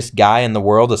flashiest guy in the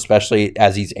world, especially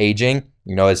as he's aging.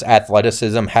 His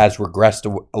athleticism has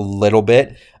regressed a little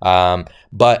bit.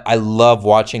 But I love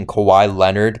watching Kawhi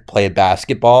Leonard play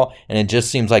basketball. And it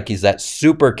just seems like he's that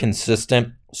super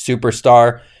consistent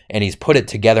superstar, and he's put it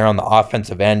together on the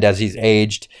offensive end as he's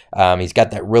aged. He's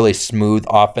got that really smooth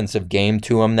offensive game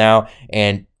to him now,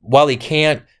 and while he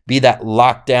can't be that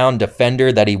lockdown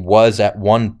defender that he was at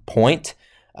one point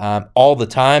all the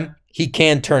time, he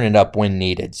can turn it up when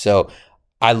needed. So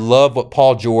I love what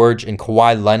Paul George and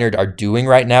Kawhi Leonard are doing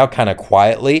right now, kind of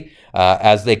quietly,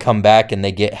 as they come back and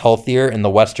they get healthier in the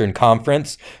Western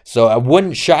Conference. So it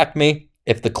wouldn't shock me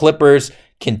if the Clippers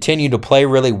continue to play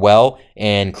really well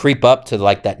and creep up to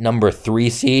like that number 3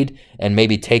 seed and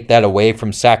maybe take that away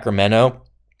from Sacramento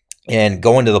and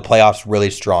go into the playoffs really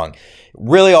strong.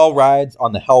 Really all rides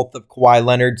on the health of Kawhi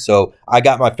Leonard. So I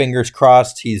got my fingers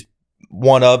crossed. He's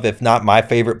one of, if not my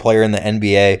favorite player in the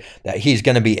NBA, that he's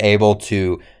going to be able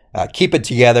to keep it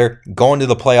together, go into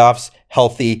the playoffs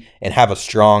healthy, and have a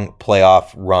strong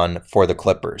playoff run for the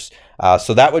Clippers.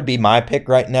 So that would be my pick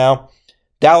right now.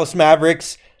 Dallas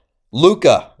Mavericks,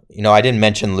 Luka. I didn't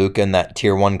mention Luka in that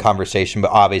tier 1 conversation,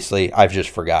 but obviously I've just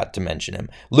forgot to mention him.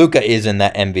 Luka is in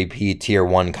that MVP tier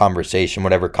 1 conversation,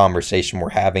 whatever conversation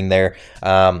we're having there.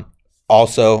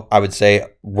 Also, I would say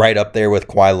right up there with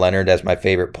Kawhi Leonard as my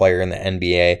favorite player in the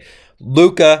NBA.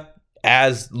 Luka,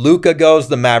 as Luka goes,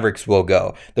 the Mavericks will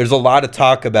go. There's a lot of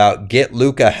talk about get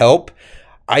Luka help.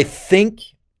 I think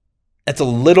it's a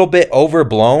little bit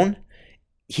overblown.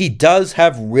 he does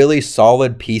have really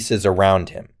solid pieces around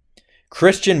him.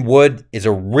 Christian Wood is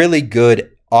a really good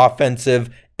offensive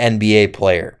NBA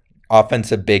player,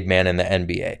 offensive big man in the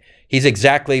NBA. He's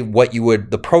exactly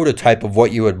the prototype of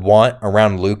what you would want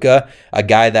around Luka, a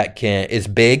guy that is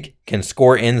big, can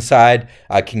score inside,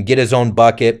 can get his own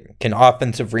bucket, can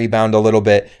offensive rebound a little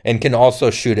bit, and can also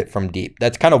shoot it from deep.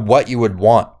 That's kind of what you would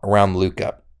want around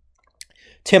Luka.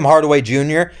 Tim Hardaway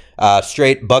Jr.,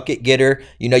 straight bucket getter.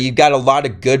 You've got a lot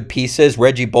of good pieces.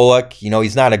 Reggie Bullock,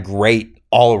 he's not a great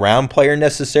all-around player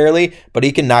necessarily, but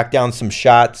he can knock down some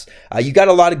shots. You got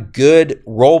a lot of good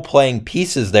role-playing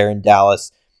pieces there in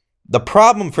Dallas. The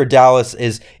problem for Dallas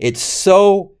is it's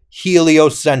so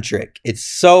heliocentric. It's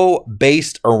so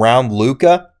based around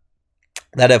Luka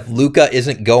that if Luka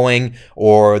isn't going,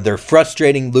 or they're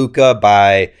frustrating Luka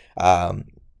by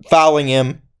fouling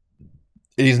him,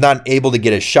 he's not able to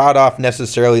get a shot off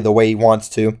necessarily the way he wants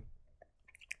to.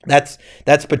 That's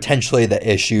potentially the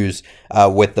issues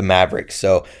with the Mavericks.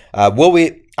 So I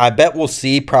bet we'll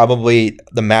see probably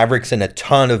the Mavericks in a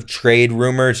ton of trade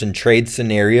rumors and trade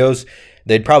scenarios.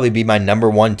 They'd probably be my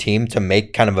number one team to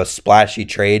make kind of a splashy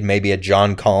trade, maybe a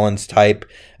John Collins type,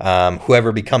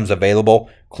 whoever becomes available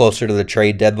closer to the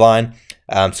trade deadline.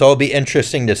 So it'll be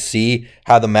interesting to see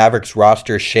how the Mavericks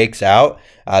roster shakes out.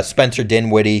 Spencer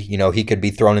Dinwiddie, he could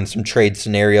be thrown in some trade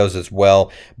scenarios as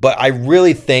well. But I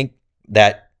really think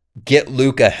that get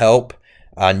Luka help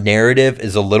narrative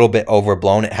is a little bit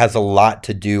overblown. It has a lot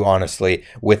to do, honestly,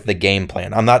 with the game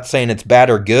plan. I'm not saying it's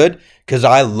bad or good, because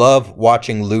I love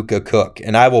watching Luka cook,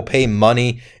 and I will pay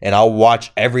money and I'll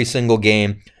watch every single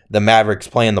game the Mavericks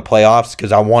play in the playoffs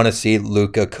because I want to see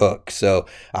Luka cook. So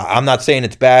I'm not saying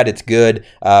it's bad, it's good,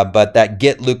 but that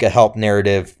get Luka help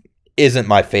narrative isn't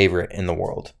my favorite in the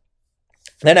world.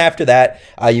 Then after that,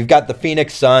 you've got the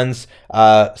Phoenix Suns.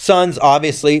 Suns,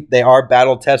 obviously, they are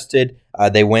battle-tested.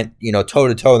 They went,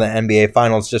 toe-to-toe in the NBA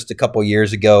Finals just a couple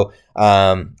years ago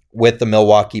with the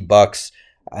Milwaukee Bucks.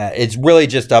 It's really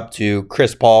just up to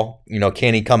Chris Paul.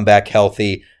 Can he come back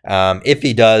healthy? If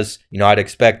he does, I'd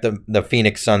expect the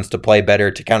Phoenix Suns to play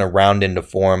better to kind of round into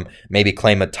form, maybe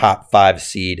claim a top 5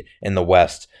 seed in the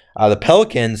West. The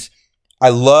Pelicans, I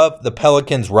love the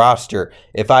Pelicans roster.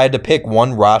 If I had to pick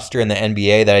one roster in the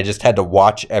NBA that I just had to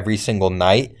watch every single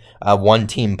night, one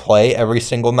team play every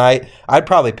single night, I'd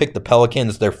probably pick the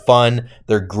Pelicans. They're fun.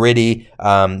 They're gritty.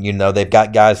 They've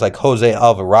got guys like Jose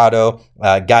Alvarado,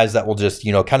 guys that will just,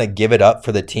 kind of give it up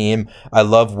for the team. I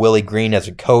love Willie Green as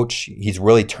a coach. He's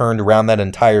really turned around that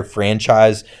entire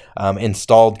franchise,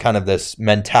 installed kind of this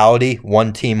mentality,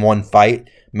 one team, one fight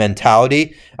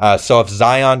mentality. So if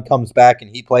Zion comes back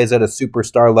and he plays at a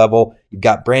superstar level, you've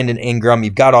got Brandon Ingram,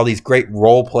 you've got all these great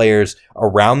role players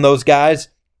around those guys.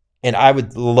 And I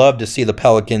would love to see the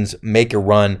Pelicans make a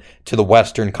run to the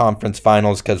Western Conference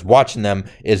Finals, because watching them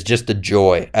is just a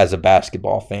joy as a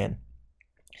basketball fan.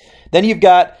 Then you've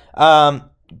got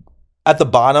at the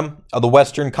bottom of the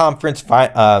Western Conference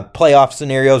playoff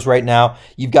scenarios right now,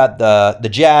 you've got the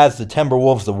Jazz, the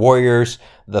Timberwolves, the Warriors,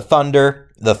 the Thunder.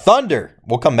 The Thunder,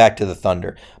 we'll come back to the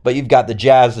Thunder. But you've got the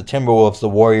Jazz, the Timberwolves, the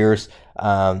Warriors,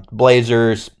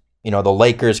 Blazers, the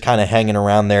Lakers kind of hanging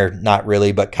around there. Not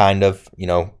really, but kind of,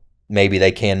 maybe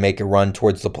they can make a run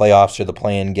towards the playoffs or the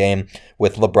play-in game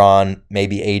with LeBron,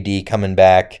 maybe AD coming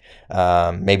back.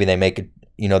 Maybe they make it,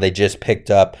 they just picked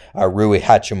up Rui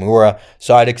Hachimura,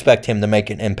 so I'd expect him to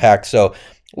make an impact. So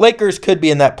Lakers could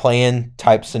be in that play-in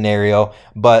type scenario,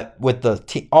 but with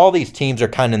all these teams are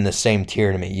kind of in the same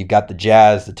tier to me. You've got the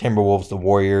Jazz, the Timberwolves, the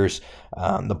Warriors,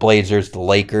 the Blazers, the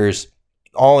Lakers,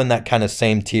 all in that kind of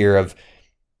same tier of,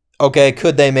 okay,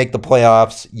 could they make the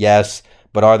playoffs? Yes,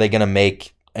 but are they going to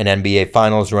make an NBA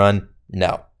Finals run?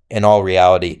 No. In all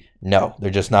reality, no.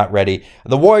 They're just not ready.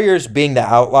 The Warriors being the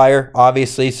outlier,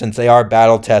 obviously, since they are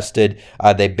battle-tested.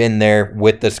 They've been there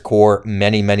with this core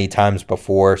many, many times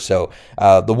before. So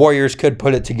the Warriors could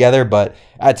put it together, but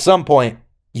at some point,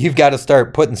 you've got to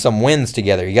start putting some wins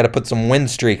together. You got to put some win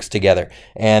streaks together.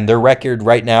 And their record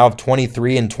right now of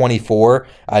 23-24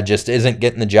 just isn't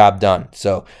getting the job done.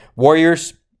 So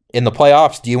Warriors in the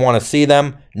playoffs, do you want to see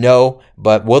them? No.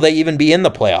 But will they even be in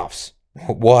the playoffs?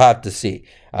 We'll have to see.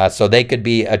 So they could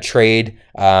be a trade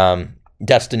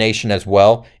destination as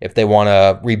well if they want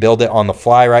to rebuild it on the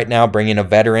fly right now, bring in a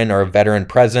veteran or a veteran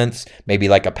presence, maybe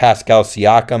like a Pascal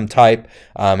Siakam type,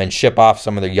 and ship off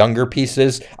some of their younger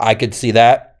pieces. I could see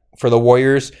that for the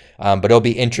Warriors, but it'll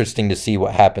be interesting to see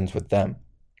what happens with them.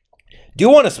 Do you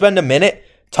want to spend a minute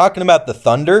talking about the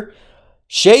Thunder?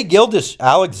 Shai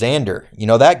Gilgeous-Alexander,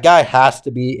 that guy has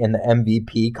to be in the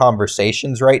MVP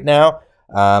conversations right now.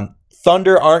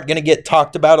 Thunder aren't going to get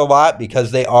talked about a lot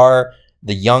because they are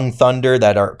the young Thunder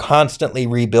that are constantly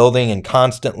rebuilding and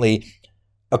constantly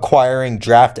acquiring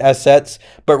draft assets.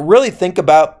 But really think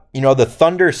about, the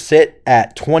Thunder sit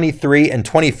at 23 and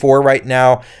 24 right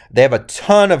now. They have a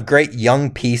ton of great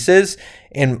young pieces.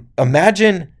 And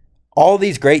imagine all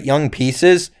these great young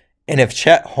pieces, and if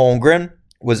Chet Holmgren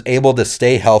was able to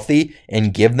stay healthy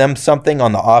and give them something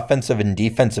on the offensive and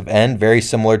defensive end, very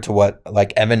similar to what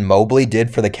like Evan Mobley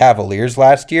did for the Cavaliers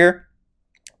last year,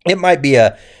 it might be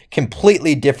a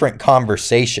completely different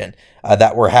conversation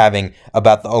that we're having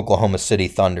about the Oklahoma City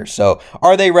Thunder. So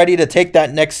are they ready to take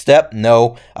that next step?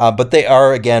 No, but they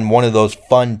are, again, one of those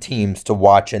fun teams to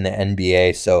watch in the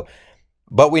NBA. So,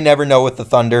 but we never know with the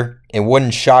Thunder. It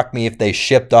wouldn't shock me if they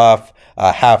shipped off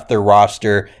half their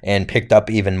roster and picked up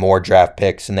even more draft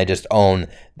picks, and they just own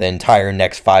the entire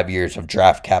next 5 years of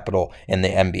draft capital in the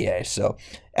NBA. So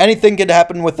anything could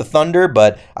happen with the Thunder,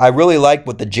 but I really like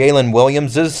what the Jalen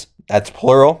Williamses, that's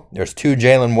plural, there's 2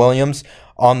 Jalen Williams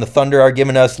on the Thunder, are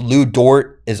giving us. Lou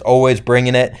Dort is always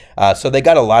bringing it. So they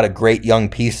got a lot of great young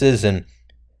pieces, and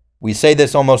we say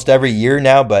this almost every year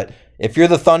now, but if you're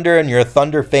the Thunder and you're a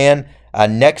Thunder fan,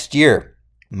 next year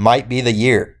might be the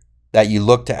year that you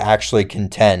look to actually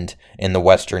contend in the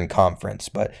Western Conference.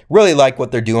 But really like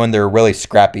what they're doing. They're a really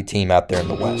scrappy team out there in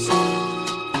the West.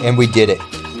 And we did it.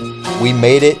 We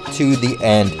made it to the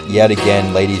end yet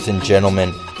again, ladies and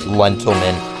gentlemen,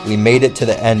 Lentlemen. We made it to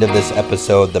the end of this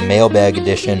episode, the mailbag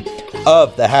edition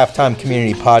of the Halftime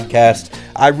Community Podcast.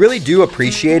 I really do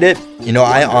appreciate it.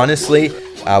 I honestly,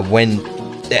 when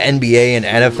the NBA and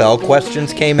NFL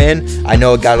questions came in, I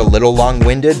know it got a little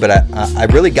long-winded, but I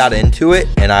really got into it,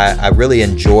 and I really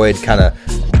enjoyed kind of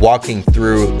walking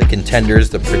through the contenders,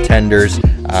 the pretenders,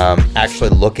 actually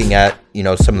looking at,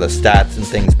 some of the stats and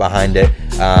things behind it.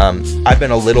 I've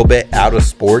been a little bit out of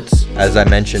sports, as I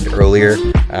mentioned earlier,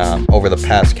 over the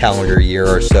past calendar year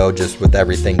or so, just with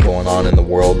everything going on in the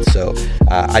world. So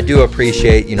I do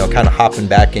appreciate, kind of hopping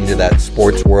back into that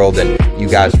sports world, and you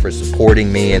guys for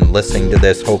supporting me and listening to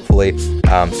this, hopefully.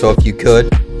 So if you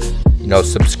could,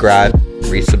 subscribe,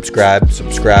 resubscribe,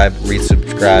 subscribe,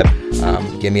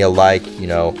 resubscribe, give me a like,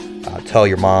 tell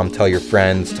your mom, tell your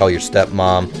friends, tell your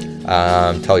stepmom,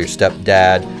 tell your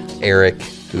stepdad, Eric,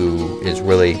 who is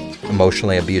really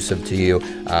emotionally abusive to you.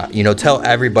 Tell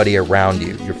everybody around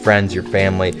you, your friends, your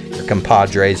family, your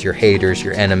compadres, your haters,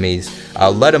 your enemies.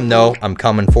 Let them know I'm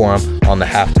coming for them on the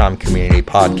Halftime Community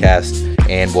Podcast,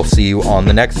 and we'll see you on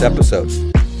the next episode.